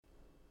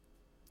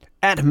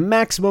At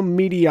Maximum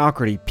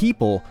Mediocrity,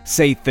 people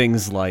say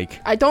things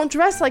like, I don't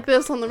dress like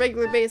this on the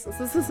regular basis.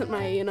 This isn't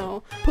my,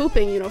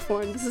 pooping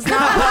uniform. This is not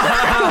what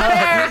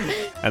I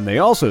wear. And they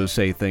also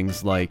say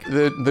things like,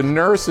 The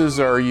nurses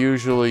are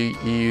usually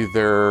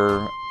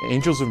either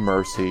angels of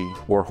mercy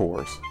or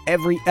whores.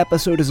 Every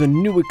episode is a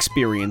new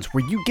experience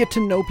where you get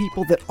to know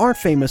people that aren't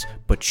famous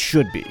but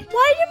should be.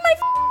 Why did my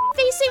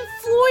facing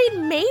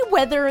Floyd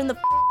Mayweather in the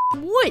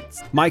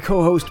woods? My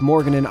co-host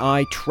Morgan and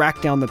I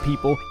track down the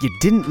people you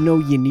didn't know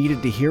you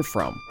needed to hear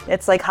from.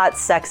 It's like hot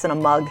sex in a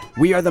mug.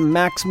 We are the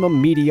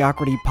Maximum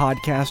Mediocrity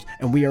Podcast,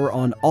 and we are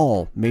on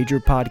all major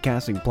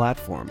podcasting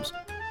platforms.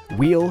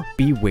 We'll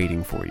be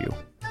waiting for you.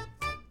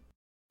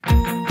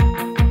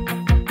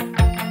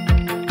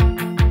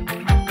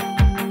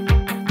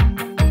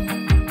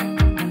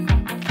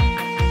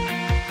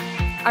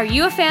 Are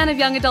you a fan of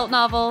young adult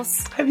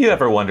novels? Have you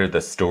ever wondered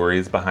the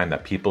stories behind the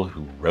people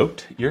who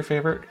wrote your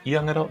favorite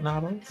young adult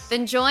novels?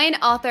 Then join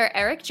author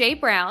Eric J.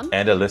 Brown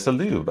And Alyssa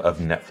Lube of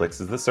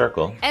Netflix's The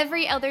Circle.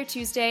 every other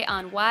Tuesday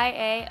on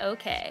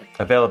YAOK.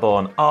 Available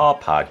on all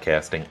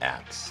podcasting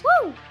apps.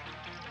 Woo!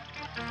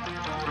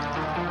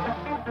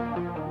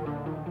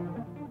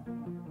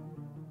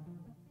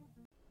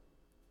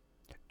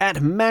 At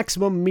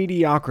Maximum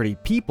Mediocrity,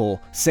 people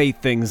say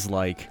things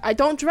like, I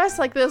don't dress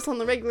like this on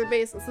the regular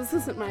basis. This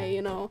isn't my,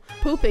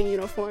 pooping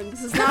uniform.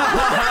 This is not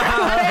what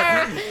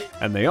I wear.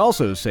 and they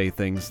also say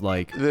things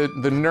like,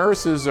 The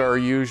nurses are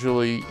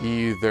usually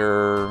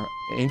either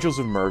angels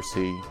of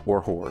mercy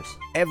or whores.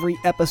 Every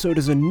episode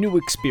is a new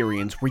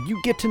experience where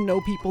you get to know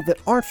people that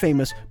aren't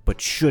famous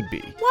but should be.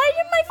 Why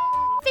did my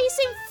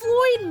facing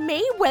Floyd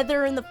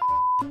Mayweather in the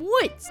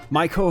woods?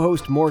 My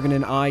co-host Morgan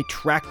and I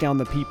track down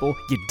the people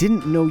you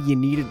didn't know you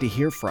needed to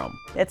hear from.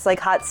 It's like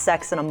hot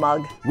sex in a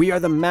mug. We are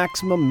the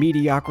Maximum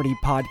Mediocrity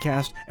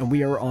Podcast, and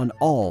we are on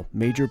all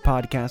major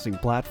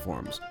podcasting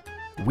platforms.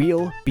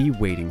 We'll be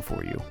waiting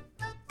for you.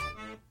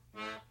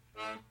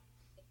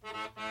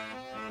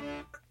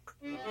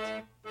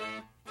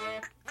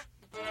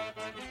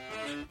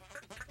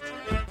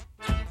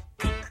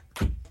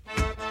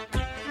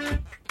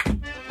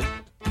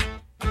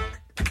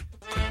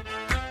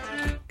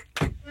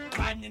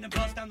 Riding in a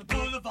bus down the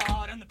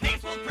boulevard and the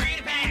place was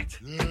pretty packed.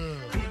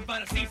 Couldn't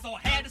find a seat, so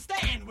I had to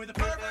stand with the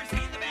perverts in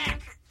the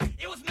back.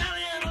 It was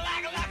smelling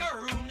like a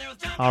room. There was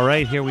All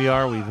right, here we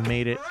are. We've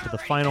made it to the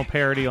final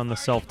parody on the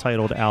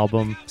self-titled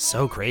album.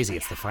 So crazy,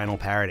 it's the final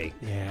parody.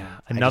 Yeah.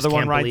 Another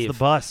One can't Rides believe. the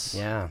Bus.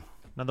 Yeah.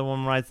 Another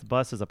One Rides the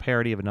Bus is a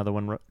parody of Another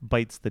One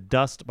Bites the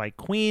Dust by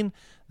Queen.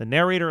 The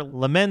narrator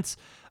laments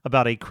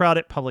about a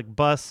crowded public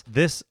bus.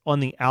 This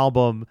on the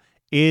album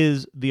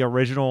is the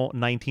original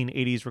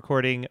 1980s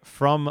recording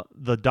from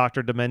the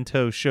Dr.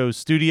 Demento show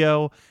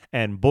studio,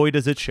 and boy,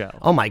 does it show.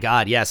 Oh my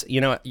God, yes.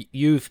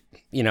 You've,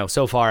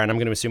 so far, and I'm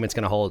going to assume it's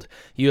going to hold,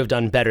 you have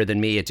done better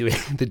than me at doing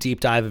the deep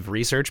dive of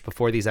research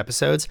before these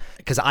episodes,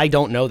 because I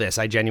don't know this.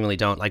 I genuinely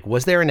don't. Like,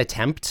 was there an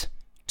attempt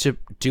to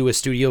do a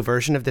studio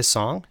version of this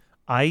song?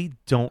 I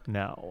don't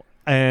know.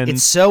 And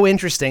it's so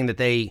interesting that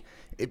they,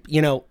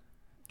 there's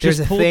just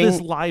a pulled thing.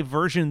 this live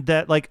version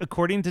that, like,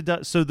 according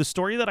to so the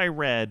story that I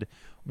read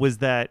was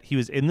that he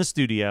was in the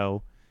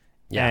studio,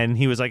 and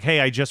he was like, "Hey,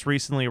 I just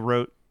recently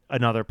wrote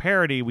another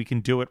parody. We can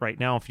do it right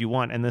now if you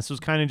want." And this was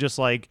kind of just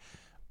like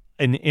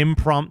an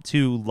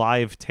impromptu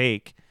live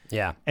take.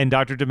 Yeah. And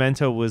Dr.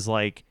 Demento was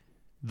like,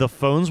 the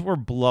phones were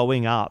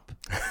blowing up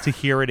to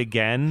hear it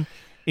again. And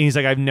he's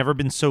like, "I've never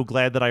been so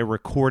glad that I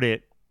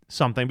recorded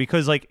something,"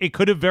 because like it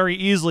could have very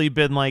easily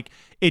been like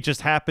it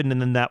just happened and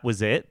then that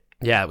was it.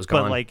 Yeah, it was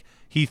gone. But like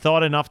he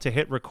thought enough to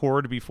hit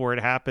record before it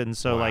happened.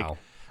 So Wow. like,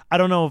 I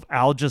don't know if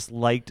Al just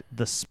liked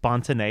the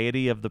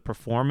spontaneity of the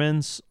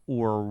performance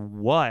or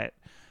what.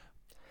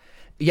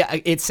 Yeah,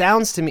 it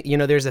sounds to me,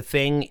 there's a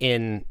thing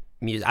in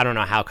music. I don't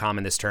know how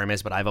common this term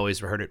is, but I've always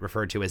heard it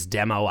referred to as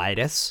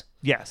demoitis.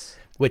 Yes.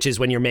 Which is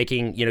when you're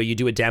making, you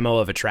do a demo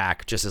of a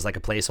track just as like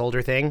a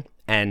placeholder thing,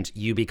 and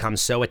you become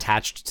so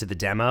attached to the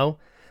demo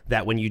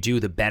that when you do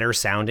the better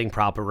sounding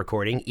proper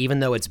recording, even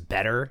though it's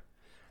better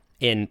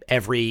in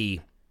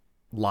every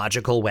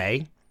logical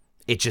way,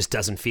 it just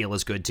doesn't feel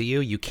as good to you.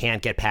 You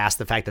can't get past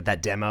the fact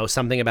that demo,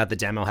 something about the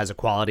demo has a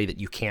quality that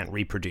you can't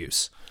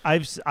reproduce.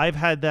 I've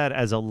had that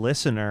as a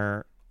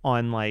listener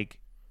on like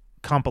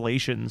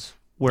compilations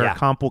where a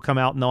comp will come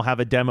out and they'll have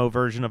a demo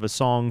version of a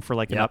song for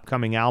like an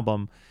upcoming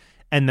album.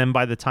 And then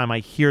by the time I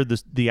hear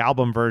the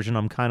album version,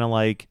 I'm kind of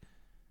like,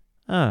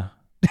 I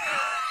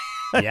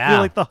feel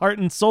like the heart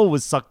and soul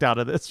was sucked out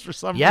of this for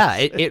some reason. Yeah,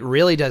 it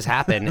really does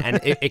happen. And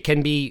it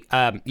can be,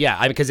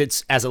 because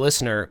it's, as a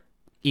listener,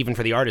 even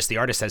for the artist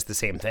has the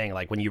same thing.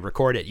 Like when you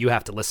record it, you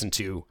have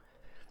to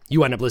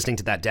you end up listening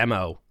to that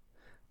demo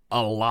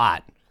a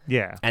lot.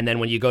 Yeah. And then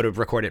when you go to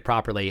record it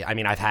properly, I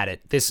mean, I've had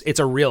it. It's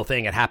a real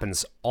thing. It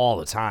happens all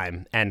the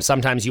time. And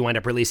sometimes you end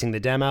up releasing the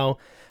demo.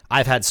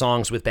 I've had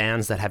songs with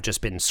bands that have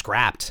just been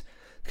scrapped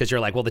because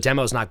you're like, well, the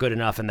demo's not good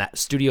enough and that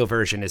studio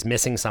version is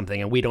missing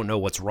something and we don't know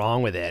what's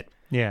wrong with it.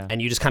 Yeah.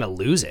 And you just kind of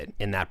lose it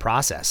in that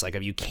process. Like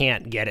if you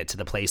can't get it to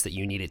the place that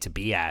you need it to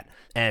be at.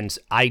 And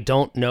I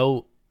don't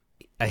know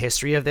a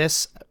history of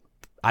this,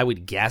 I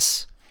would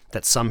guess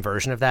that some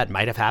version of that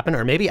might have happened,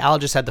 or maybe Al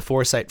just had the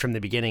foresight from the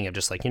beginning of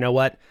just like, you know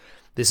what,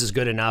 this is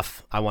good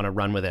enough. I want to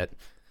run with it.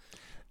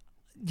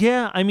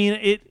 Yeah, I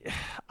mean,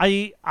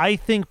 I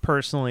think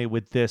personally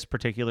with this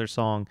particular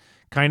song,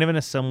 kind of in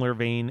a similar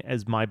vein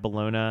as My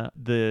Bologna,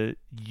 the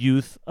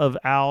youth of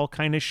Al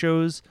kind of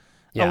shows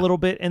a little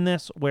bit in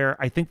this, where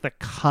I think the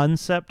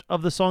concept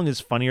of the song is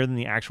funnier than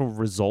the actual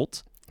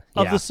result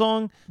of the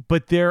song.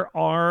 But there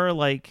are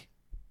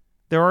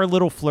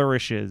little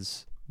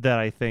flourishes that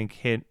I think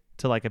hint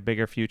to like a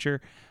bigger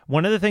future.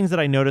 One of the things that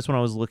I noticed when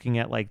I was looking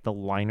at like the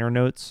liner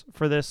notes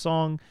for this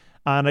song,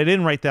 and I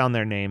didn't write down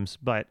their names,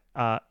 but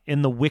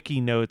in the wiki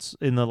notes,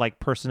 in the like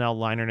personnel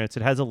liner notes,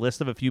 it has a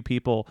list of a few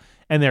people,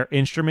 and their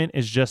instrument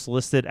is just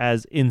listed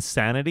as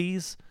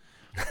Insanities,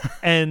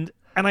 and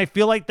I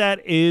feel like that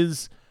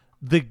is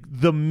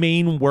the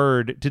main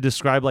word to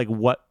describe like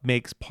what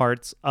makes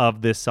parts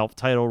of this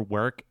self-titled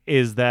work,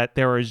 is that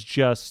there is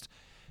just,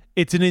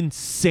 it's an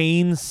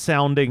insane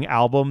sounding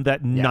album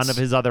that none of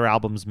his other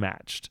albums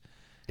matched.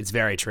 It's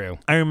very true.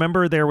 I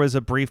remember there was a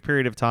brief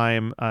period of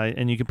time,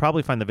 and you can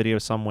probably find the video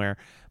somewhere,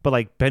 but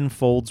like Ben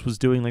Folds was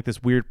doing like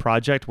this weird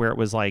project where it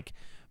was like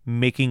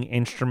making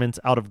instruments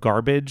out of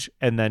garbage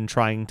and then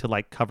trying to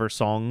like cover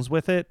songs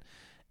with it.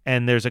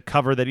 And there's a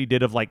cover that he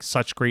did of like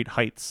Such Great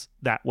Heights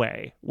that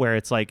way, where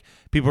it's like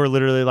people are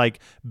literally like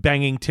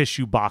banging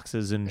tissue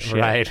boxes and shit.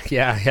 Right.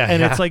 Yeah.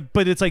 And it's like,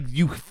 but it's like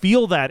you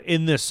feel that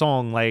in this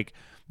song, like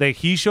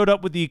he showed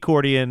up with the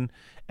accordion.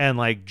 And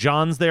like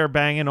John's there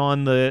banging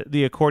on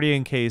the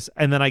accordion case.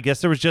 And then I guess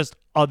there was just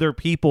other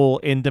people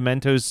in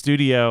Demento's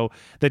studio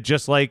that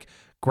just like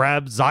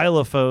grabbed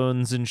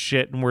xylophones and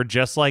shit and were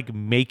just like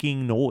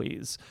making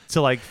noise to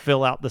like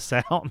fill out the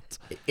sound.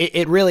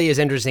 It really is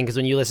interesting because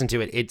when you listen to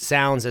it, it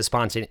sounds as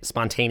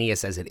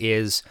spontaneous as it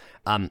is.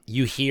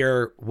 You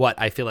hear what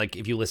I feel like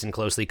if you listen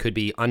closely could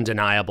be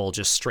undeniable,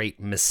 just straight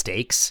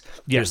mistakes.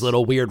 Yes. There's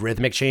little weird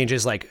rhythmic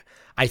changes. Like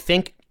I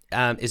think,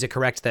 is it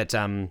correct that...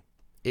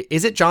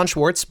 is it John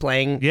Schwartz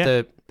playing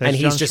and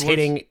he's John just Schwartz.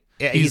 hitting?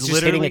 He's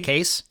just hitting a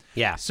case.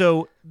 Yeah.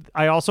 So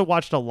I also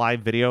watched a live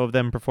video of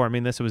them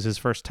performing this. It was his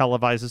first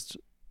televised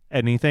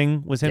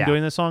anything was him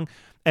doing this song,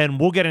 and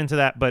we'll get into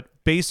that. But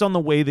based on the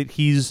way that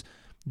he's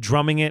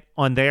drumming it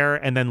on there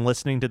and then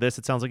listening to this,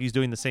 it sounds like he's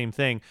doing the same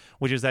thing,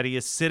 which is that he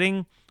is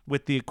sitting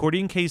with the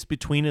accordion case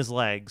between his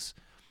legs,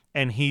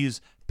 and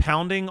he's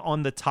pounding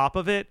on the top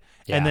of it,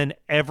 and then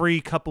every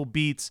couple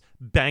beats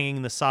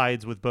banging the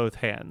sides with both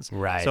hands.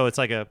 Right. So it's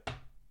like a.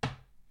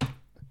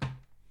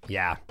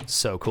 Yeah,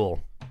 so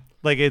cool.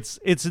 Like it's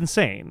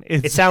insane.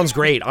 It sounds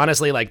great,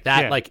 honestly. Like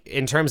that, like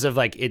in terms of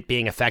like it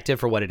being effective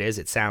for what it is,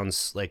 it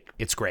sounds like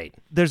it's great.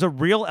 There's a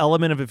real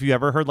element of, if you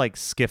ever heard like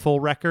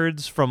skiffle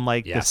records from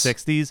like the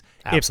 60s,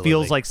 it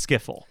feels like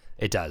skiffle.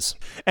 It does.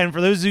 And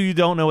for those of you who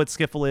don't know what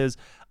skiffle is,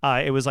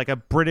 it was like a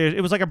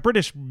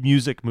British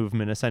music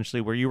movement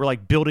essentially, where you were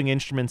like building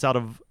instruments out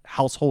of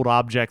household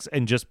objects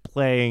and just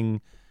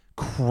playing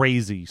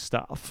crazy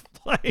stuff.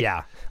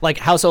 Like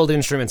household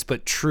instruments,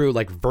 but true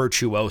like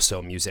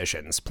virtuoso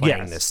musicians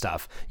playing this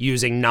stuff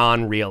using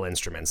non-real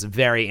instruments.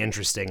 Very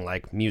interesting,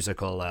 like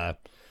musical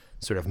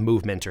sort of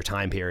movement or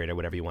time period or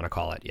whatever you want to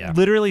call it. Yeah,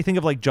 literally think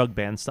of like jug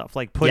band stuff,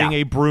 like putting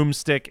a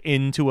broomstick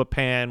into a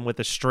pan with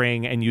a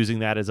string and using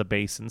that as a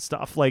bass and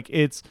stuff. Like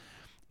it's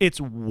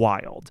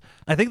wild.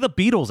 I think the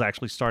Beatles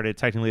actually started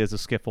technically as a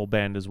skiffle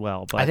band as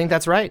well. But I think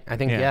that's right. I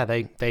think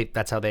they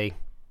that's how they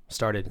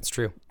started. It's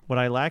true. What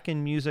I lack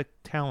in music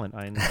talent,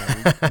 I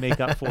make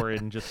up for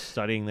in just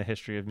studying the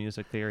history of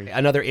music theory.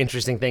 Another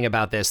interesting thing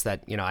about this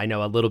that, you know, I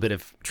know a little bit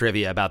of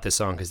trivia about this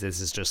song because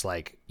this is just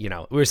like, you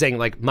know, we were saying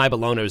like My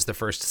Bologna is the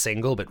first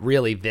single, but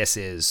really this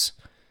is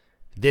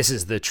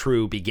the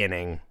true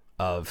beginning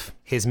of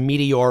his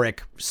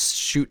meteoric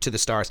shoot to the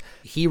stars.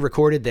 He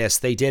recorded this,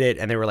 they did it,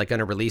 and they were like going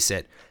to release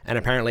it. And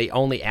apparently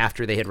only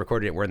after they had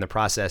recorded it, were in the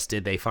process,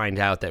 did they find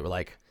out that were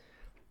like,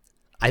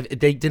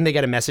 didn't they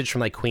get a message from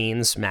like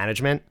Queen's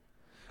management?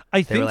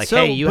 They were like,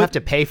 hey, you have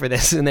to pay for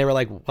this. And they were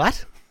like,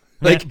 what?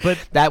 Like, but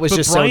that was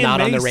just Brian so not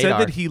May on the radar. said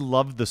that he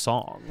loved the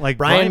song. Like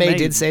Brian May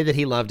did say that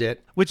he loved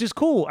it. Which is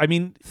cool. I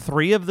mean,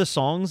 3 of the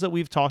songs that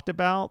we've talked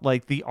about,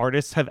 like the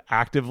artists have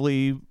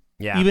actively,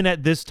 even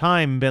at this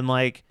time, been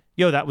like,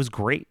 yo, that was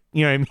great.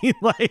 You know what I mean?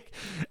 Like,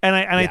 and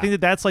I think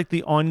that that's like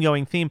the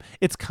ongoing theme.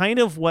 It's kind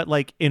of what,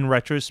 like, in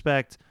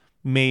retrospect,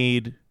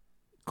 made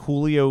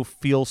Coolio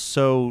feel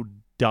so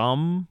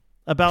dumb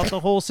about the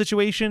whole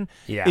situation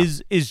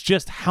is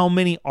just how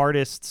many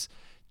artists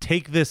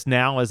take this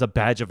now as a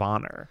badge of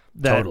honor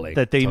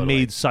that they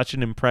made such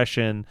an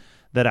impression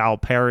that Al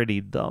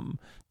parodied them.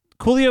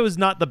 Coolio is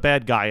not the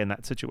bad guy in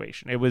that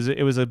situation. It was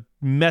a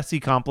messy,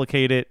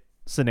 complicated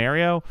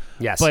scenario.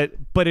 Yes.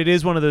 But it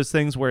is one of those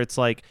things where it's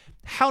like,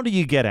 how do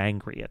you get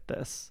angry at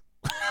this?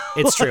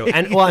 It's true.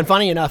 And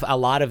funny enough, a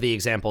lot of the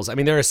examples, I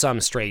mean, there are some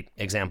straight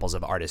examples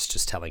of artists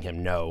just telling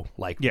him no,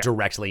 like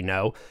directly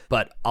no.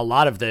 But a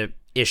lot of the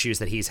issues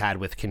that he's had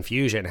with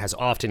Confusion has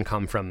often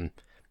come from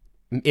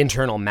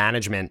internal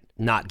management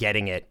not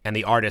getting it and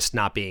the artist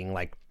not being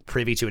like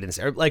privy to it,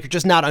 or like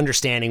just not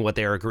understanding what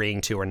they're agreeing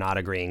to or not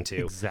agreeing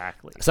to.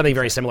 Exactly. Something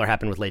very similar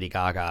happened with Lady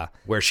Gaga,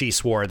 where she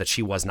swore that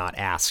she was not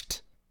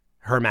asked.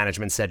 Her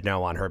management said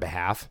no on her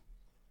behalf.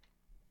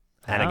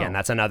 And again,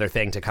 that's another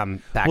thing to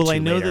come back to. Well, I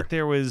know later. that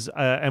there was,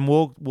 and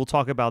we'll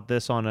talk about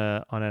this on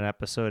an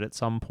episode at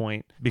some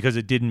point because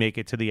it didn't make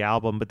it to the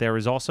album. But there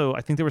was also,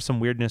 I think there was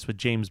some weirdness with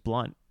James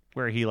Blunt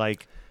where he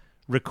like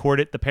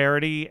recorded the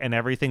parody and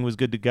everything was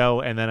good to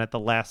go, and then at the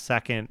last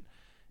second,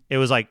 it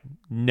was like,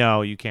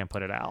 no, you can't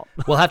put it out.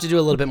 We'll have to do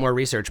a little bit more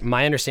research.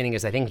 My understanding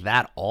is I think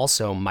that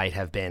also might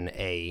have been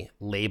a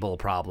label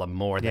problem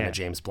more than a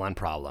James Blunt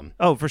problem.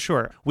 Oh, for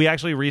sure. We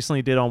actually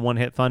recently did on One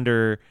Hit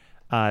Thunder.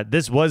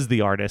 This was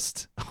the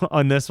artist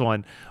on this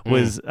one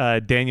was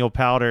Daniel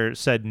Powder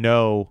said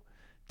no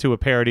to a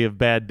parody of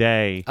Bad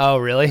Day. Oh,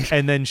 really?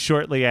 And then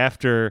shortly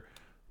after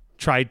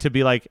tried to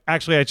be like,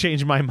 actually, I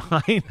changed my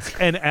mind.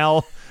 And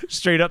Al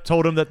straight up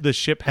told him that the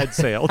ship had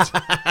sailed.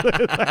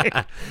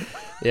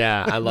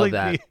 Yeah, I love like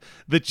that.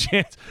 The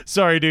chance.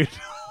 Sorry, dude.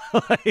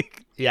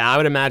 Like, yeah, I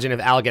would imagine if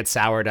Al gets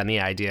soured on the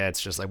idea,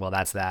 it's just like, well,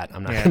 that's that.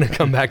 I'm not going to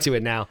come back to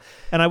it now.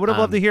 And I would have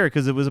loved to hear it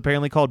because it was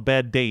apparently called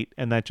Bad Date,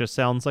 and that just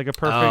sounds like a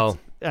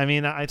perfect. I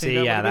mean, I think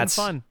that would have been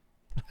fun.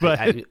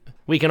 But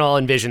we can all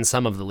envision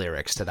some of the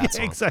lyrics to that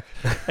song.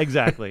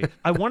 Exactly.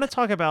 I want to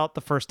talk about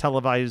the first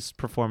televised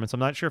performance. I'm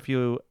not sure if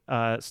you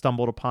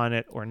stumbled upon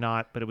it or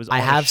not, but it was. I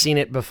have seen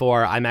it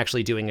before. I'm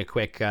actually doing a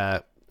quick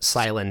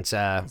silent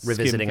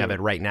revisiting of it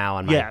right now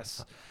on my.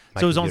 Yes.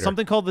 My so it was on computer.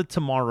 something called The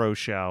Tomorrow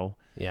Show.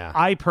 Yeah.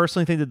 I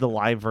personally think that the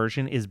live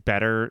version is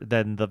better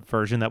than the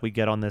version that we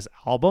get on this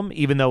album,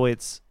 even though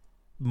it's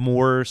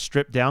more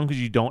stripped down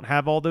because you don't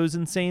have all those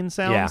insane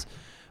sounds. Yeah.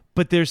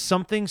 But there's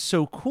something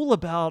so cool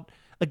about,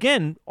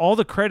 again, all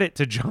the credit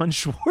to John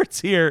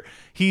Schwartz here.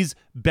 He's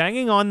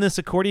banging on this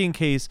accordion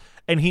case,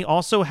 and he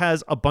also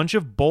has a bunch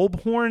of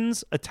bulb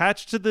horns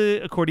attached to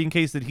the accordion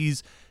case that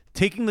he's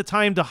taking the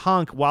time to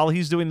honk while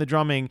he's doing the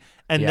drumming.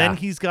 And then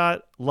he's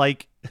got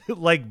like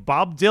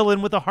Bob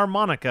Dylan with a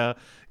harmonica,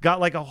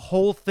 got like a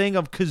whole thing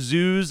of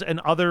kazoos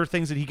and other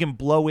things that he can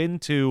blow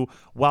into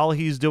while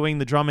he's doing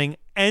the drumming,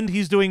 and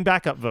he's doing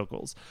backup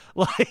vocals.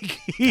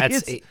 Like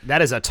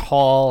that is a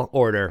tall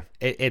order.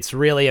 It's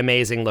really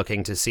amazing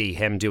looking to see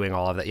him doing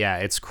all of that. Yeah,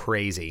 it's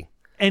crazy.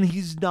 And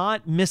he's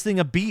not missing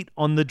a beat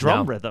on the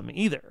drum rhythm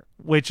either,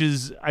 which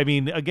is, I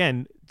mean,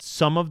 again,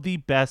 some of the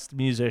best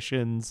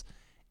musicians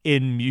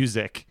in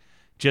music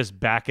just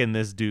backing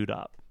this dude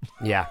up.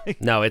 Yeah,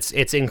 no, it's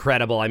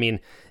incredible. I mean,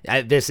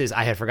 I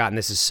had forgotten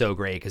this is so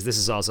great because this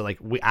is also like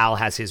Al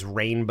has his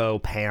rainbow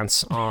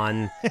pants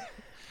on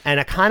and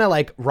a kind of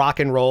like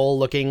rock and roll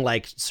looking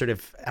like sort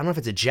of, I don't know if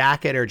it's a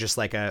jacket or just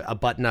like a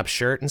button up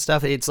shirt and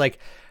stuff. It's like,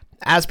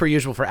 as per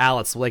usual for Al,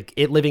 it's like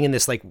it living in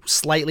this like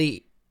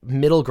slightly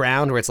middle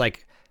ground where it's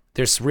like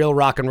there's real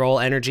rock and roll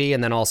energy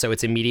and then also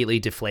it's immediately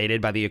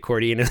deflated by the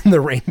accordion and the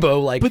rainbow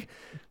like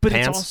but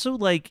pants. It's also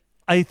like,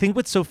 I think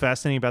what's so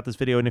fascinating about this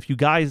video, and if you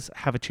guys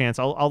have a chance,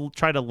 I'll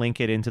try to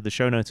link it into the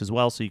show notes as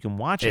well so you can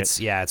watch it. It's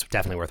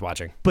definitely worth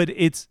watching. But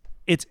it's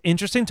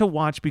interesting to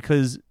watch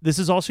because this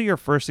is also your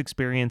first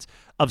experience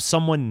of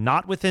someone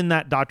not within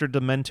that Dr.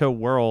 Demento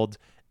world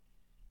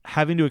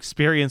having to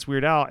experience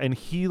Weird Al, and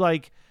you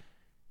get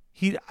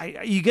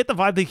the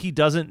vibe that he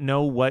doesn't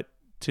know what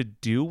to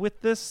do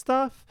with this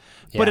stuff.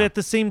 But at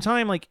the same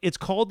time, like, it's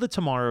called The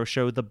Tomorrow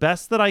Show. The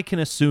best that I can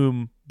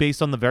assume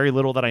based on the very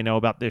little that I know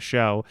about this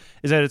show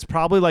is that it's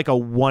probably like a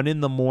 1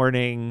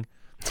 a.m,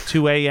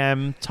 2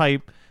 a.m.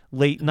 type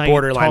late night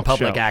borderline talk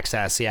public show.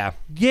 access. Yeah.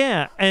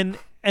 And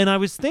I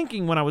was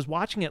thinking when I was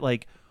watching it,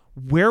 like,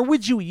 where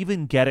would you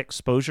even get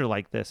exposure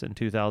like this in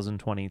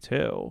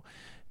 2022?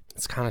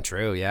 It's kind of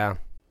true. Yeah.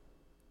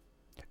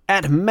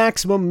 At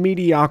Maximum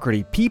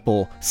Mediocrity,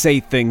 people say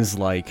things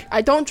like,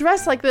 I don't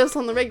dress like this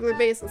on the regular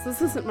basis.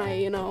 This isn't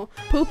my,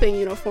 pooping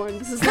uniform.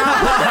 This is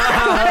not what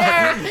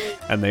I wear.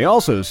 And they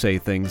also say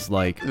things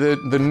like,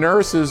 The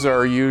nurses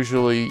are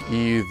usually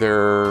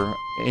either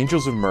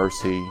angels of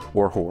mercy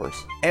or whores.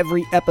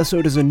 Every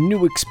episode is a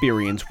new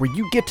experience where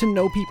you get to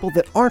know people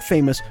that aren't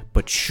famous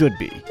but should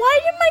be. Why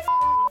did my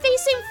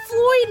facing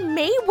Floyd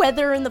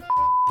Mayweather in the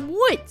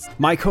woods?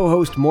 My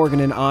co-host Morgan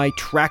and I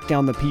track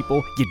down the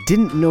people you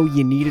didn't know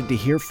you needed to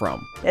hear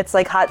from. It's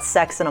like hot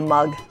sex in a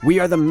mug. We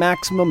are the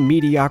Maximum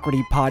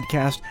Mediocrity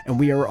Podcast, and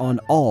we are on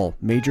all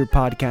major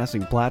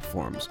podcasting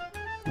platforms.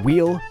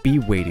 We'll be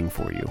waiting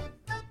for you.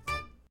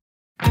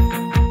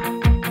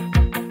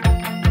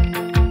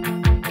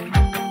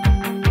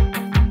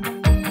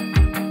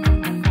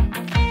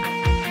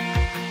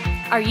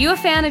 Are you a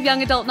fan of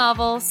young adult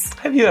novels?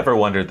 Have you ever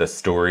wondered the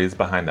stories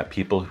behind the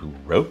people who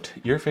wrote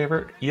your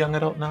favorite young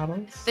adult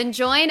novels? Then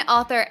join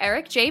author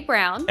Eric J.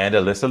 Brown And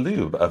Alyssa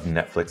Lube of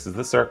Netflix's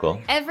The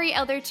Circle. every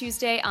other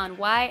Tuesday on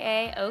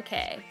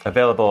YAOK.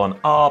 Available on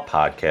all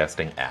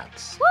podcasting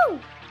apps. Woo!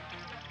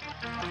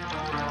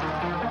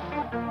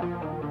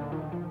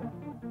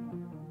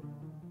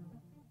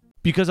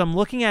 because I'm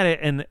looking at it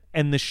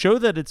and the show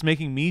that it's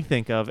making me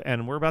think of,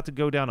 and we're about to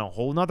go down a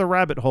whole nother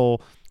rabbit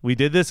hole. We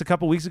did this a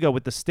couple weeks ago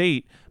with The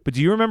State, but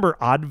do you remember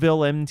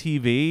Oddville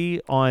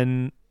MTV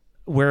on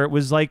where it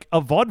was like a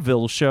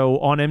vaudeville show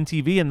on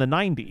MTV in the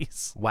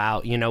 90s?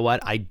 Wow. You know what?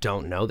 I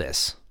don't know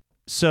this.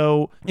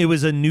 So it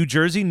was a New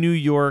Jersey, New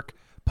York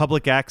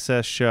public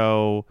access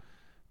show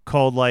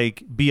called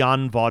like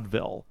Beyond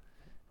Vaudeville.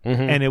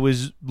 And it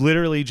was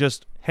literally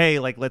just, hey,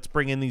 like, let's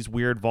bring in these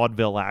weird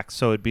vaudeville acts.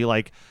 So it'd be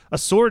like a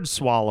sword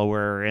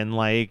swallower and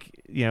like,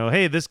 you know,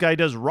 hey, this guy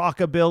does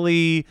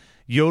rockabilly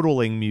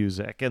yodeling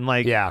music and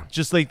like,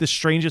 just like the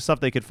strangest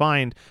stuff they could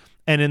find.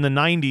 And in the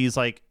 90s,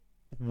 like,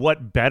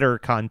 what better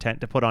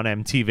content to put on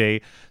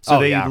MTV? So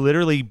they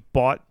literally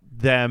bought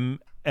them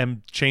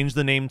and changed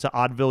the name to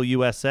Oddville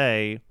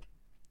USA,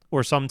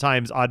 or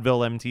sometimes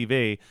Oddville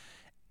MTV.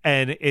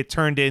 And it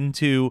turned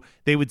into,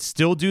 they would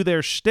still do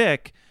their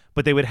shtick,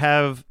 but they would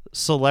have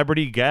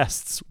celebrity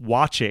guests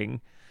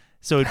watching.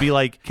 So it'd be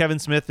like Kevin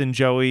Smith and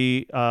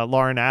Joey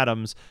Lauren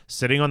Adams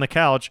sitting on the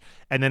couch,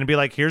 and then it'd be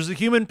like, here's the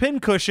human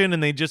pincushion,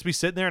 and they'd just be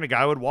sitting there, and a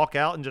guy would walk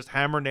out and just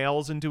hammer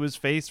nails into his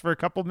face for a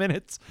couple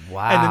minutes.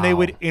 Wow. And then they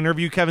would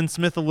interview Kevin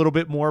Smith a little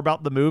bit more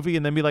about the movie,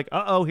 and then be like,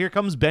 uh-oh, here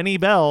comes Benny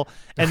Bell.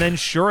 And then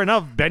sure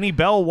enough, Benny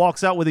Bell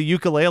walks out with a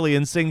ukulele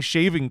and sings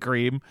Shaving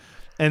Cream.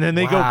 And then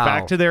they go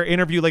back to their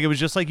interview. Like, it was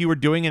just like you were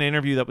doing an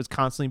interview that was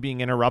constantly being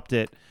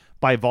interrupted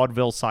by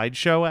vaudeville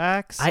sideshow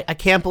acts. I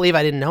can't believe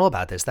I didn't know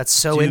about this. That's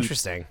so Dude,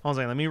 interesting. Hold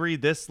on, let me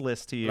read this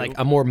list to you. Like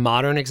a more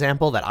modern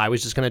example that I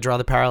was just going to draw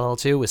the parallel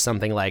to was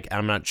something like,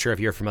 I'm not sure if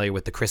you're familiar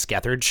with the Chris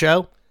Gethard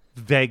show.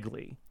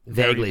 Vaguely.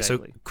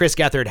 So Chris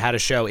Gethard had a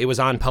show. It was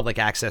on public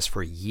access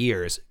for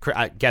years.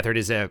 Gethard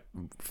is a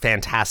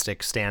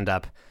fantastic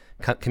stand-up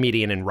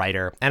comedian and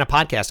writer, and a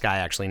podcast guy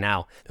actually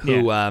now,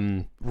 who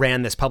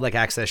ran this public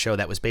access show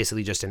that was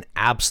basically just an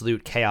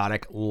absolute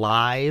chaotic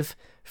live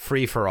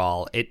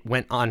free-for-all. It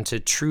went on to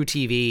True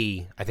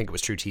TV, I think it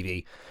was True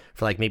TV,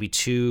 for like maybe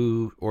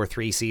 2 or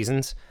 3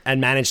 seasons,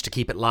 and managed to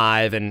keep it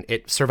live, and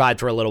it survived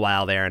for a little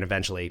while there and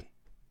eventually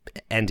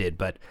ended.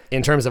 But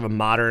in terms of a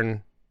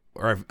modern,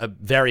 or a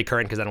very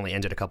current, because that only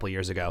ended a couple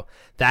years ago,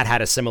 that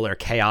had a similar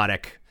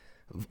chaotic,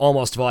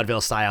 almost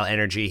vaudeville style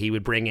energy. He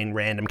would bring in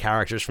random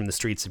characters from the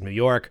streets of New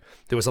York.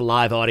 There was a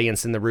live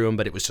audience in the room,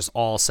 but it was just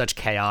all such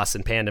chaos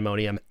and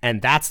pandemonium.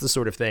 And that's the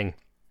sort of thing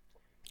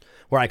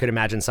where I could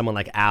imagine someone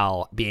like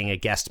Al being a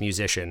guest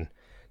musician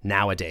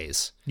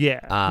nowadays. Yeah.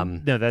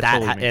 No, that's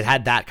totally it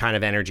had that kind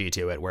of energy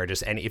to it, where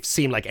just it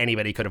seemed like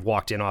anybody could have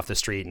walked in off the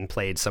street and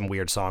played some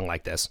weird song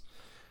like this.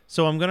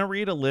 So I'm gonna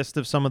read a list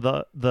of some of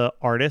the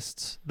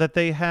artists that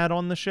they had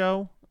on the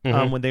show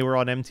when they were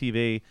on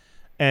MTV.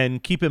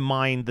 And keep in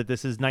mind that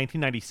this is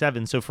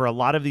 1997, so for a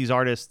lot of these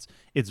artists,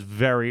 it's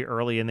very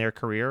early in their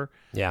career.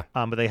 Yeah.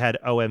 But they had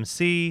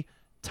OMC,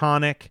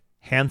 Tonic,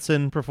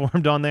 Hanson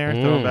performed on there,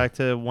 throwback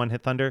to One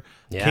Hit Thunder.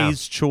 Yeah.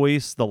 Kay's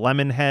Choice, the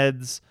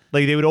Lemonheads.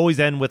 Like, they would always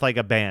end with like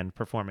a band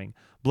performing.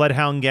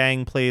 Bloodhound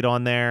Gang played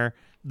on there.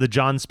 The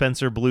John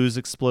Spencer Blues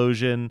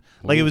Explosion.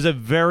 Like, it was a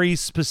very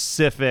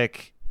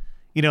specific,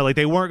 you know, like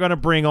they weren't going to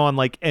bring on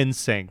like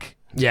NSYNC.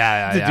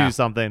 To do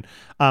something.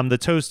 The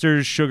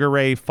Toasters, Sugar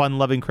Ray, Fun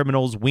Loving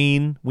Criminals,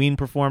 Ween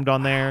performed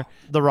on there.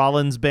 The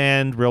Rollins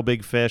Band, Real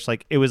Big Fish.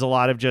 Like, it was a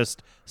lot of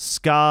just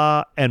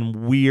ska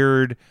and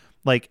weird,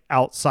 like,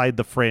 outside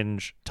the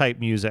fringe type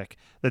music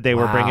that they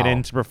were bringing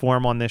in to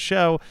perform on this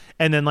show.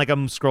 And then, like,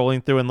 I'm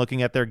scrolling through and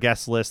looking at their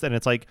guest list, and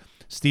it's like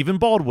Stephen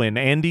Baldwin,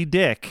 Andy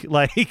Dick.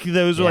 Like,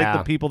 those are like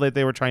the people that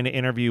they were trying to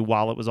interview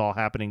while it was all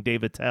happening.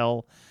 David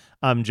Tell.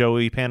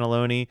 Joey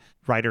Pantalone,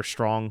 Ryder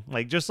Strong,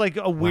 like, just like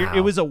a weird,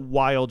 it was a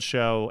wild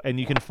show. And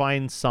you can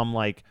find some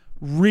like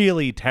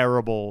really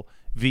terrible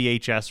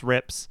VHS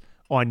rips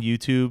on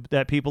YouTube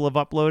that people have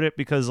uploaded,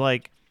 because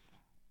like,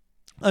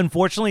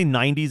 unfortunately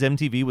 90s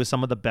MTV was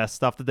some of the best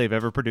stuff that they've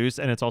ever produced,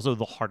 and it's also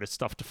the hardest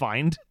stuff to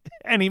find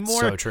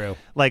anymore. So true.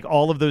 Like,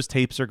 all of those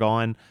tapes are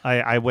gone.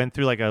 I went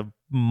through like a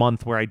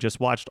month where I just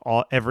watched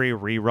every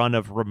rerun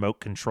of Remote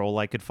Control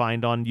I could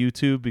find on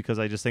YouTube, because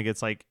I just think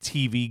it's like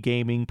TV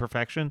gaming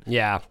perfection.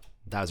 Yeah,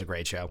 that was a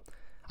great show.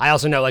 I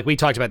also know, like, we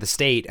talked about The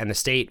State, and The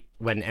State,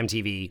 when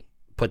MTV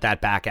put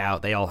that back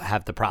out, they all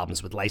have the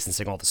problems with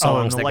licensing all the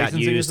songs that got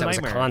used. That was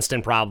a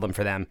constant problem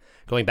for them.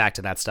 Going back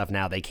to that stuff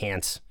now, they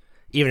can't,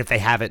 even if they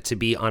have it to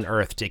be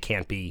unearthed, it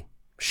can't be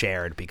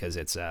shared because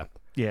it's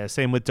yeah,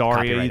 same with Daria.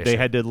 Copyright They issue.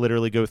 had to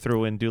literally go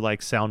through and do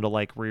like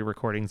sound-alike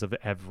re-recordings of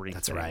everything.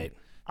 That's right.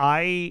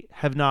 I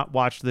have not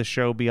watched this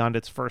show beyond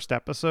its first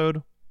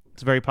episode.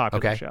 It's a very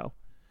popular show.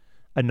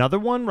 Another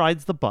One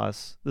Rides the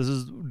Bus. This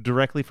is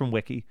directly from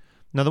Wiki.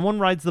 Another One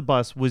Rides the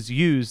Bus was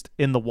used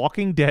in The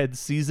Walking Dead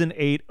Season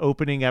 8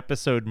 opening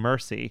episode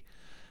Mercy,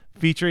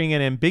 featuring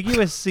an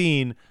ambiguous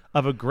scene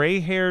of a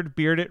gray-haired,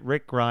 bearded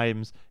Rick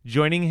Grimes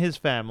joining his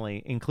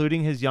family,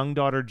 including his young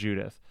daughter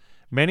Judith.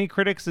 Many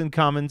critics and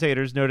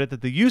commentators noted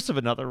that the use of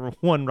Another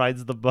One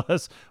Rides the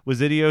Bus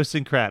was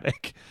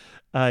idiosyncratic.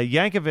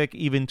 Yankovic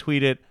even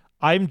tweeted,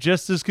 "I'm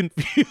just as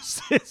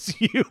confused as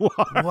you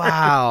are.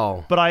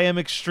 Wow. But I am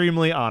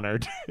extremely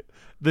honored."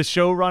 The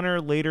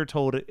showrunner later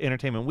told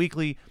Entertainment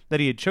Weekly that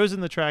he had chosen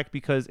the track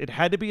because it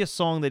had to be a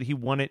song that he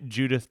wanted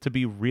Judith to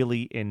be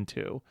really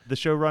into. The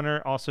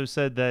showrunner also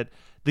said that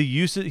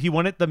he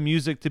wanted the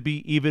music to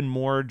be even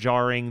more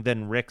jarring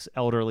than Rick's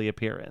elderly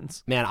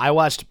appearance. Man, I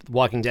watched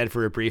Walking Dead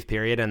for a brief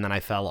period and then I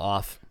fell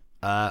off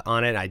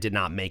on it. I did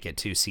not make it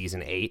to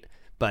season 8,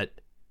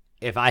 but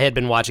if I had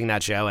been watching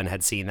that show and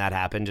had seen that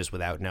happen just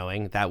without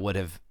knowing, I would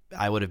have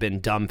been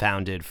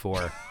dumbfounded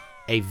for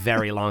a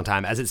very long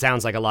time, as it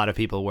sounds like a lot of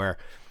people were.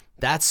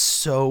 That's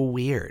so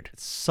weird.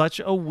 It's such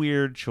a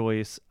weird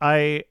choice.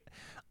 I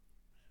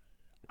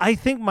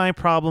think my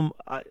problem,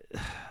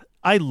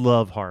 I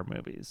love horror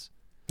movies.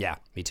 Yeah,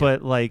 me too.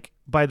 But like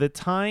by the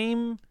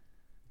time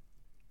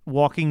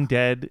Walking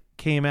Dead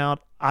came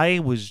out, I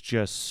was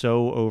just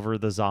so over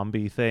the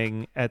zombie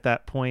thing at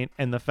that point,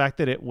 and the fact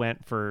that it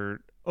went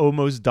for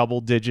almost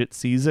double-digit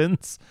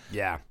seasons.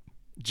 Yeah.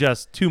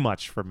 Just too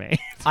much for me.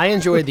 I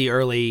enjoyed the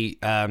early,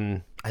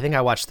 I think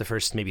I watched the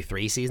first maybe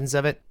 3 seasons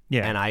of it.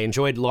 Yeah. And I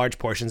enjoyed large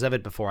portions of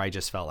it before I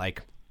just felt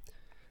like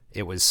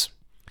it was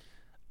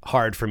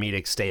hard for me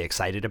to stay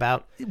excited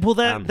about. Well,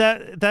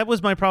 that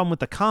was my problem with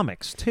the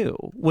comics too,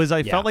 was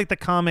I felt like the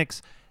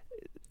comics,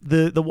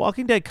 the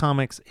Walking Dead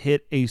comics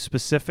hit a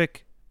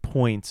specific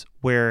point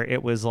where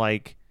it was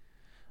like,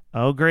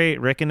 oh great,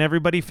 Rick and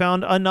everybody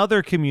found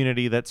another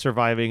community that's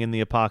surviving in the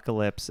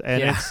apocalypse,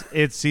 and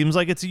it seems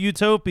like it's a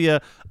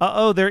utopia.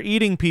 They're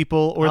eating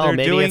people, or they're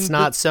maybe doing it's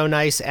not so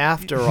nice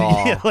after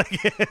all.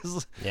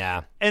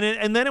 Yeah.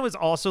 And then it was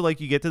also like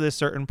you get to this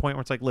certain point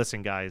where it's like,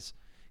 listen guys,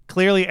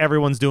 clearly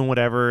everyone's doing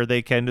whatever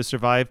they can to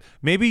survive.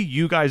 Maybe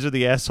you guys are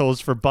the assholes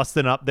for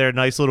busting up their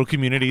nice little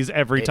communities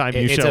every time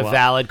you show up. It's a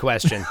valid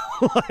question.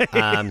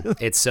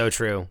 It's so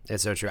true.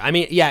 It's so true. I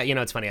mean, yeah,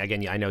 it's funny.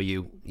 Again, I know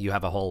you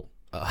have a whole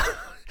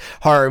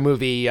horror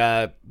movie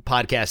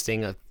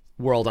podcasting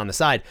world on the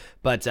side,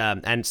 but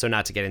and so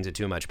not to get into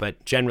too much,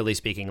 but generally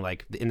speaking,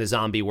 like in the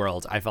zombie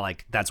world, I feel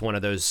like that's one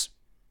of those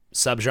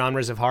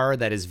subgenres of horror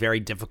that is very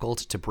difficult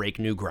to break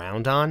new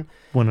ground on.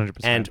 100%.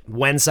 And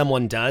when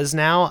someone does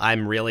now,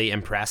 I'm really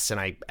impressed, and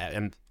I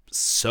am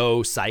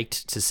so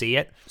psyched to see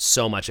it.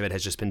 So much of it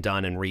has just been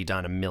done and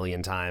redone a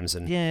million times,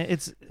 and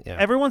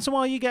every once in a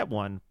while you get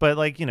one, but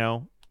like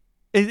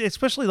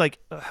especially like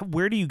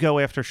where do you go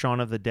after Shaun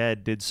of the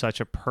Dead did such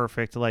a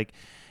perfect, like,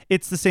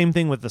 it's the same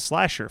thing with the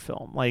slasher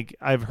film. Like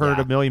I've heard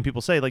a million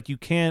people say, like, you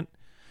can't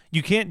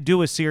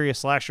do a serious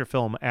slasher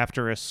film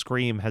after a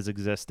Scream has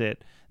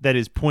existed that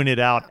is pointed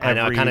out every I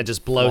know, it kind of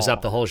just blows fall.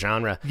 up the whole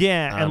genre.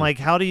 Yeah, and like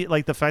how do you,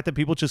 like, the fact that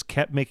people just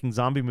kept making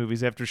zombie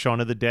movies after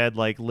Shaun of the Dead,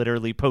 like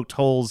literally poked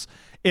holes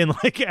in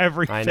like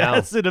every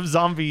facet of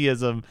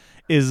zombieism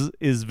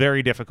is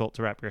very difficult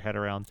to wrap your head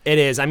around. It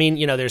is. I mean,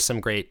 there's some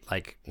great,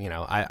 like,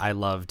 I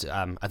loved,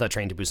 I thought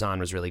Train to Busan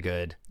was really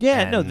good.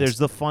 Yeah, no, there's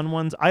the fun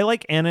ones. I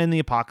like Anna and the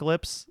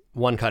Apocalypse.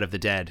 One Cut of the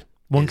Dead.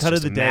 One Cut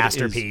of the Dead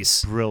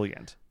masterpiece. Is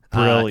brilliant.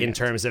 In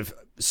terms of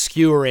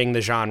skewering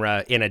the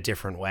genre in a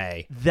different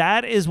way.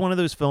 That is one of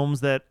those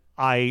films that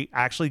I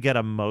actually get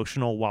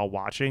emotional while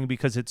watching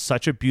because it's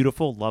such a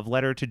beautiful love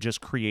letter to just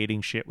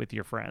creating shit with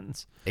your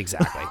friends.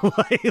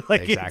 Exactly.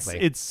 Exactly.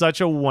 It's such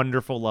a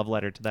wonderful love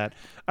letter to that.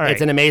 All right.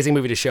 It's an amazing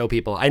movie to show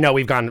people. I know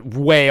we've gone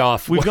way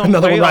off. We've gone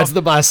another way one rides off.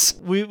 the bus.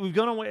 We've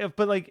gone away,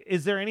 but like,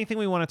 is there anything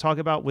we want to talk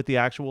about with the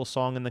actual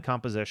song and the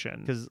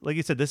composition? Because, like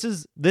you said, this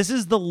is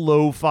the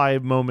lo-fi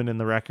moment in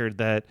the record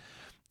that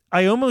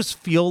I almost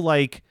feel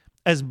like,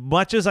 as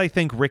much as I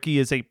think Ricky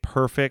is a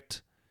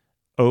perfect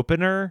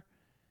opener,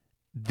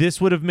 this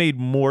would have made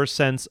more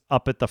sense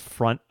up at the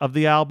front of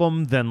the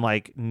album than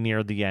like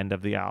near the end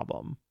of the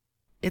album.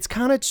 It's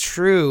kind of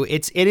true.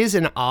 It is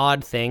an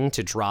odd thing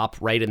to drop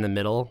right in the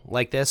middle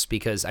like this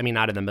because, I mean,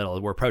 not in the middle,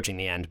 we're approaching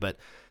the end, but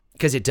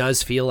because it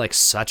does feel like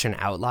such an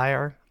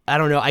outlier. I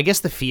don't know. I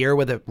guess the fear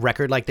with a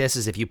record like this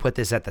is if you put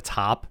this at the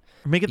top,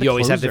 you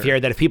always have the fear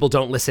that if people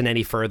don't listen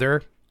any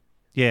further,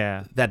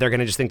 that they're going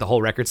to just think the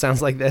whole record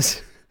sounds like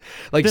this.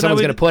 Like then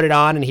someone's going to put it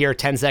on and hear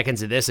 10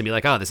 seconds of this and be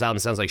like, oh, this album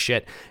sounds like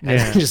shit.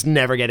 And just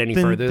never get any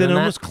further than that. Then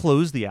almost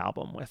close the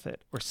album with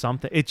it or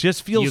something. It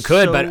just feels You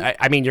could, so... but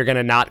I mean, you're going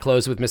to not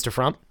close with Mr.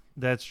 Frump?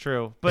 That's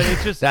true. But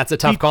it's just... That's a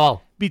tough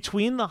call.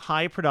 Between the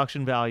high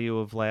production value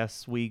of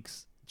last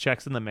week's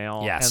Checks in the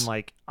Mail and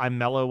like I'm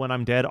Mellow When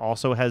I'm Dead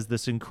also has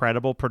this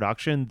incredible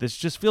production, this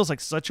just feels like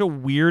such a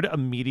weird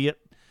immediate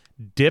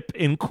dip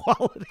in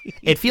quality.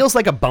 It feels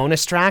like a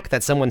bonus track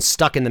that someone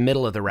stuck in the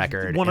middle of the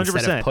record 100%.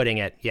 instead of putting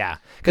it. Yeah.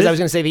 Because I was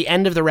going to say the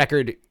end of the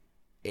record,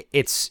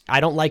 I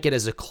don't like it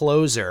as a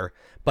closer,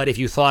 but if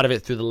you thought of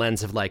it through the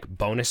lens of like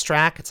bonus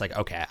track, it's like,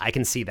 okay, I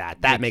can see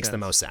that. That makes the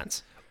most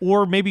sense.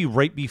 Or maybe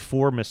right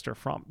before Mr.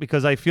 Frump,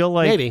 because I feel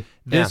like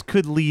this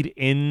could lead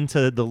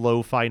into the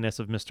lo-fi-ness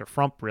of Mr.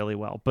 Frump really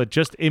well. But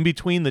just in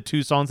between the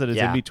two songs that is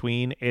in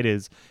between,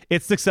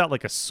 it sticks out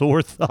like a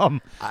sore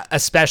thumb.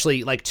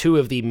 Especially like two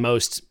of the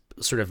most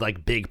sort of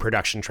like big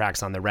production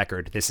tracks on the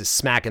record. This is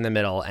smack in the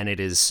middle, and it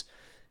is,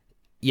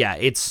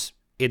 it's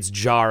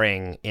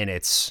jarring in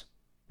its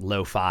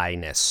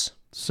lo-fi-ness.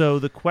 So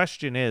the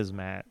question is,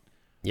 Matt,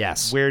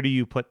 Yes. Where do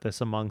you put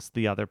this amongst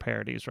the other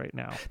parodies right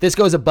now? This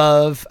goes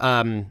above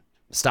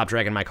Stop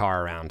Dragging My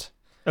Car Around.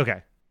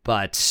 Okay.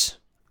 But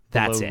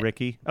that's Below it.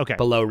 Ricky? Okay.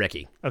 Below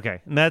Ricky.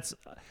 Okay. And that's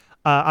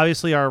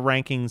obviously our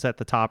rankings at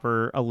the top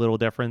are a little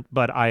different,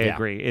 but I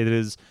agree. It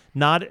is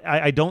not,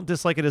 I don't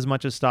dislike it as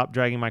much as Stop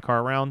Dragging My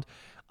Car Around.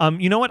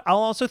 You know what? I'll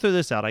also throw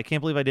this out. I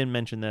can't believe I didn't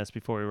mention this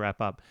before we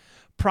wrap up.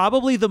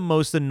 Probably the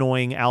most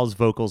annoying Al's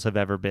vocals have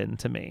ever been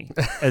to me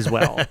as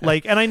well.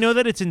 And I know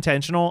that it's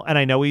intentional and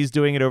I know he's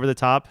doing it over the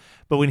top,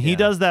 but when he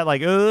does that,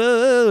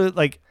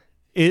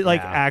 it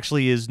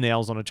actually is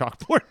nails on a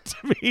chalkboard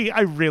to me.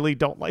 I really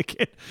don't like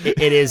it.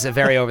 It is a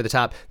very over the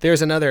top.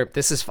 There's another,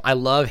 I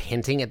love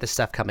hinting at this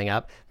stuff coming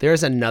up.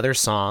 There's another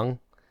song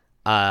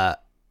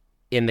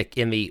in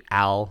the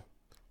Al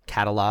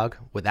catalog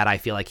that I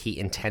feel like he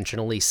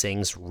intentionally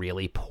sings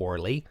really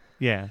poorly.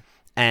 Yeah.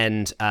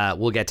 And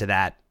we'll get to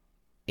that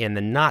in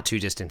the not too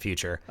distant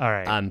future. All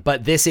right.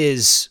 But this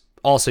is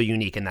also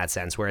unique in that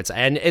sense where it's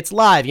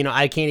live.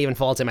 I can't even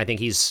fault him. I think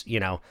he's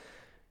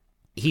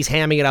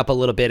hamming it up a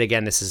little bit.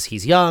 Again,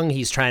 he's young.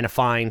 He's trying to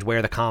find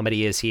where the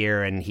comedy is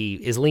here. And he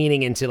is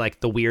leaning into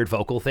the weird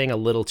vocal thing a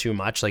little too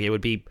much. It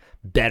would be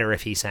better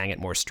if he sang it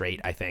more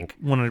straight, I think.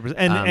 100%.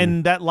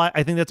 And that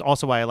I think that's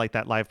also why I like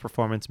that live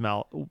performance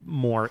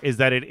more, is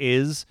that it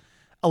is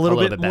a little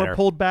bit more better.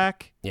 pulled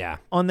back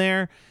on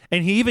there.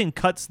 And he even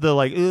cuts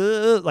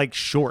the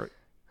short.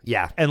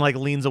 Yeah. And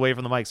leans away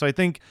from the mic. So I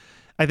think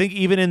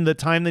even in the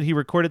time that he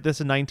recorded this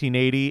in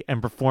 1980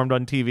 and performed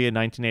on TV in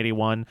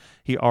 1981,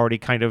 he already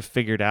kind of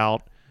figured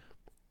out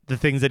the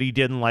things that he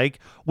didn't like,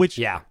 which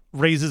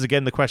raises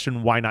again the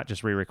question, why not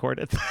just re-record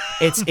it?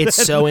 It's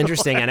so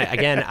interesting. And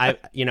again, I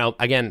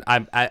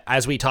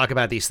as we talk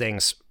about these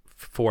things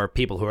for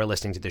people who are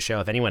listening to the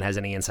show, if anyone has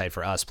any insight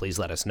for us, please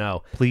let us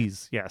know.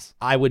 Please, yes.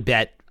 I would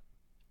bet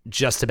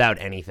just about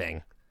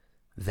anything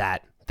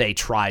that they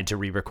tried to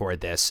re-record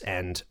this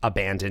and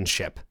abandoned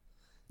ship.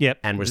 Yep.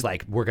 And was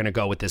like, we're going to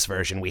go with this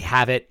version. We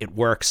have it. It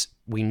works.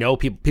 We know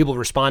people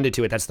responded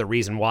to it. That's the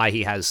reason why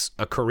he has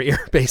a career,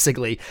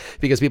 basically,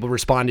 because people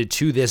responded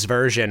to this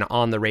version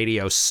on the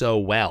radio so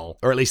well,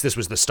 or at least this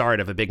was the start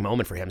of a big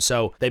moment for him.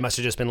 So they must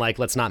have just been like,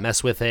 let's not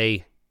mess with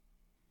a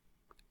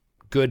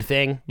good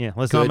thing. Yeah,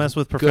 let's not mess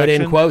with perfection.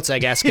 Good in quotes, I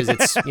guess, because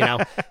it's,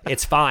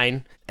 it's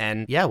fine.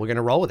 And yeah, we're going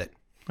to roll with it.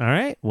 All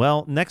right.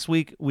 Well, next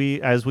week,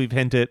 as we've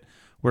hinted,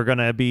 we're going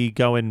to be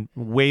going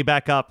way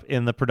back up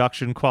in the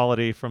production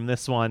quality from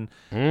this one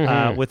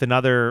with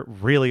another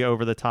really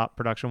over-the-top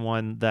production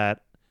one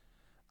that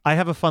I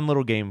have a fun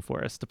little game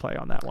for us to play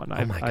on that one.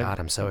 Oh, my God.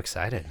 I'm so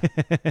excited.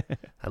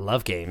 I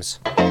love games.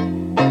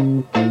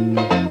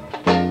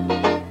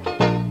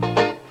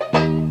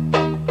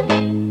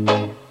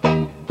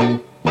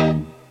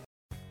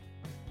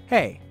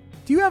 Hey,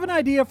 do you have an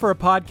idea for a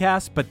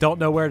podcast but don't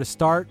know where to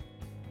start?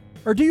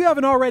 Or do you have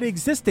an already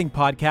existing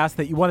podcast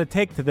that you want to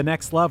take to the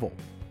next level?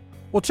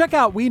 Well, check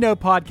out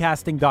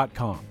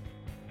WeKnowPodcasting.com.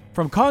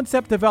 From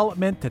concept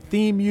development to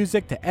theme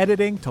music to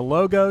editing to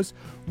logos,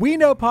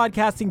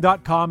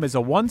 WeKnowPodcasting.com is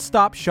a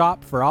one-stop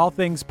shop for all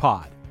things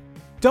pod.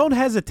 Don't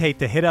hesitate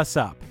to hit us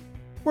up.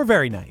 We're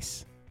very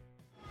nice.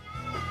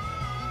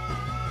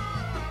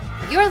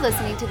 You're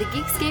listening to the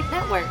Geekscape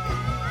Network.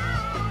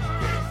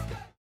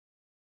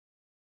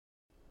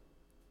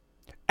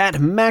 At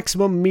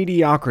Maximum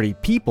Mediocrity,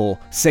 people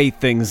say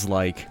things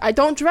like, I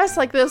don't dress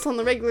like this on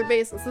the regular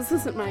basis. This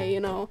isn't my,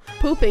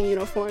 pooping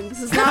uniform.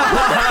 This is not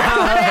what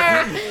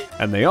I wear.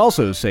 And they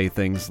also say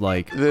things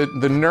like,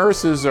 The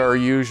nurses are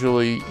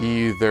usually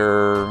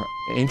either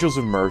angels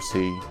of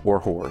mercy or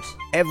whores.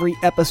 Every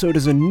episode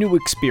is a new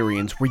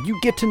experience where you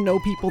get to know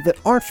people that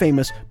aren't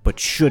famous but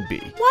should be.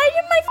 Why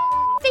am I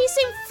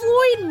facing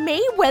Floyd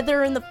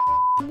Mayweather in the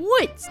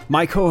woods?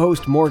 My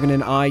co-host Morgan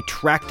and I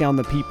track down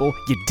the people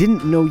you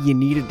didn't know you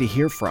needed to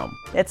hear from.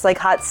 It's like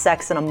hot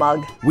sex in a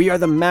mug. We are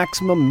the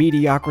Maximum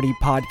Mediocrity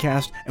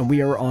Podcast, and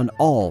we are on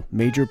all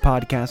major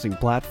podcasting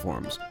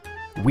platforms.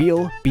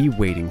 We'll be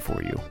waiting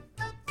for you.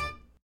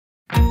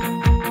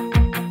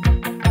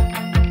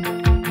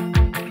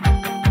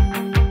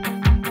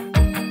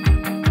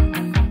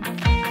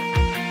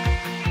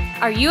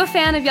 Are you a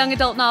fan of young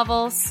adult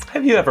novels?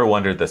 Have you ever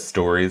wondered the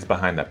stories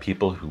behind the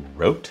people who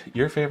wrote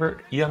your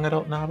favorite young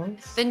adult novels?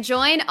 Then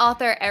join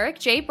author Eric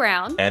J.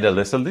 Brown And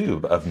Alyssa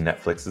Lube of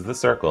Netflix's The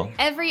Circle.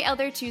 every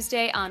other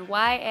Tuesday on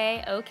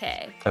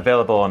YAOK.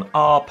 Available on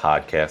all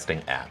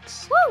podcasting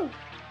apps. Woo!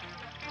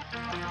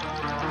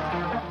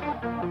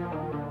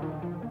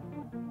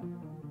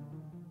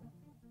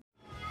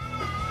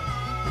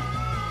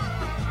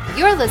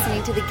 You're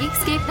listening to the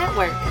Geekscape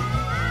Network.